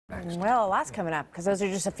next? Well, a lot's coming up, because those are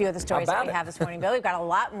just a few of the stories that we have this morning, Bill. We've got a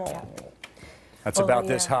lot more. That's about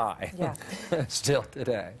this high. Yeah. Still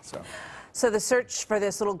today. So the search for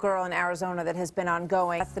this little girl in Arizona that has been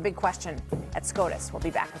ongoing, that's the big question at SCOTUS. We'll be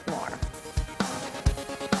back with more.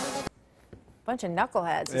 Bunch of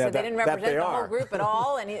knuckleheads. He said they didn't represent the whole group at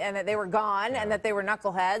all, and that they were gone, and that they were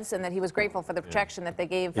knuckleheads, and that he was grateful for the protection that they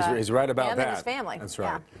gave he's right about him that. and his family. That's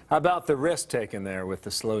right. How about the risk taken there with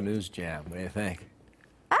the slow news jam? What do you think?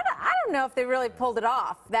 I don't know if they really pulled it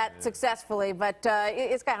off that successfully, but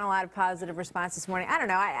it's gotten a lot of positive response this morning. I don't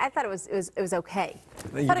know. I thought it was okay.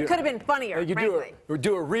 I thought it could have been funnier, frankly.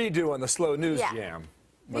 Do a redo on the slow news jam.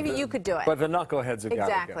 Maybe you could do it. But the knuckleheads have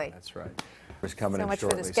got to go. That's right. So much for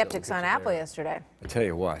the skeptics on Apple yesterday. I tell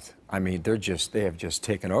you what, I mean, they have just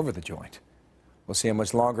taken over the joint. We'll see how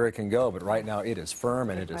much longer it can go, but right now it is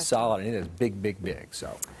firm and it is solid and it is big, big, big.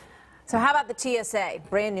 So how about the TSA?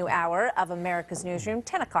 Brand new hour of America's Newsroom,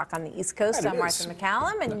 10 o'clock on the East Coast. I'm Martha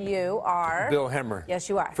MacCallum, and you are? Bill Hemmer. Yes,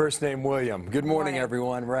 you are. First name William. Good morning,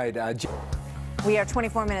 everyone. Right. We are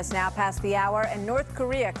 24 minutes now past the hour, and North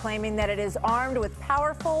Korea claiming that it is armed with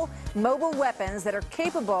powerful mobile weapons that are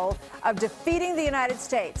capable of defeating the United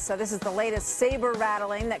States. So this is the latest saber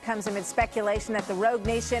rattling that comes amid speculation that the rogue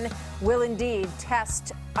nation will indeed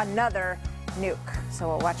test another nuke. So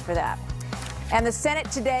we'll watch for that. And the Senate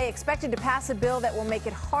today expected to pass a bill that will make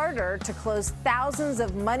it harder to close thousands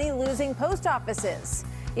of money-losing post offices.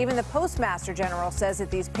 Even the Postmaster General says that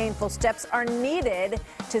these painful steps are needed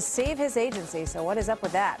to save his agency. So what is up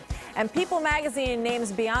with that? And People magazine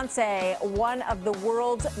names Beyonce one of the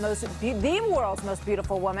world's most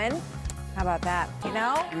beautiful women. How about that? You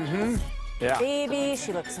know? Mm-hmm. Yeah. Baby,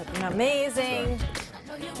 she looks amazing.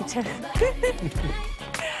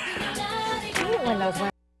 When those women.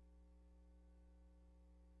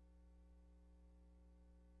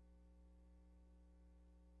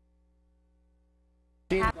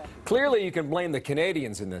 Clearly, you can blame the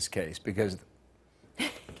Canadians in this case because.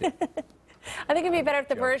 I think it'd be better if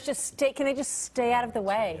the birds just stay. Can they just stay out of the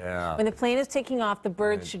way? Yeah. When the plane is taking off, the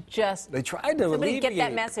birds should just. They tried to somebody get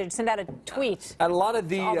that message. Send out a tweet. And a lot of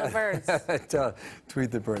the all the birds.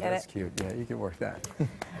 tweet the bird. That's cute. Yeah, you can work that.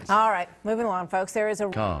 All right, moving along, folks. There is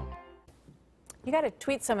a. You got to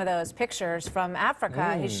tweet some of those pictures from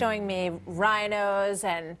Africa. He's showing me rhinos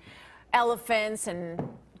and elephants and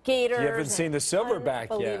gators. You haven't seen the silverback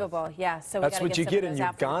yet. Unbelievable. Yeah. So that's what you get in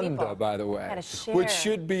Uganda, by the way, which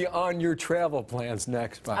should be on your travel plans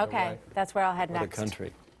next. By the way. Okay, that's where I'll head next. The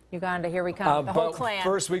country. Uganda, here we come. The whole clan.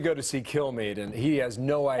 First, we go to see Kilmeade, and he has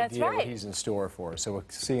no idea what he's in store for us. So we'll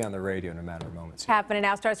see you on the radio in a matter of moments. Happening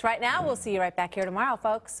now starts right now. We'll see you right back here tomorrow,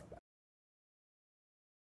 folks.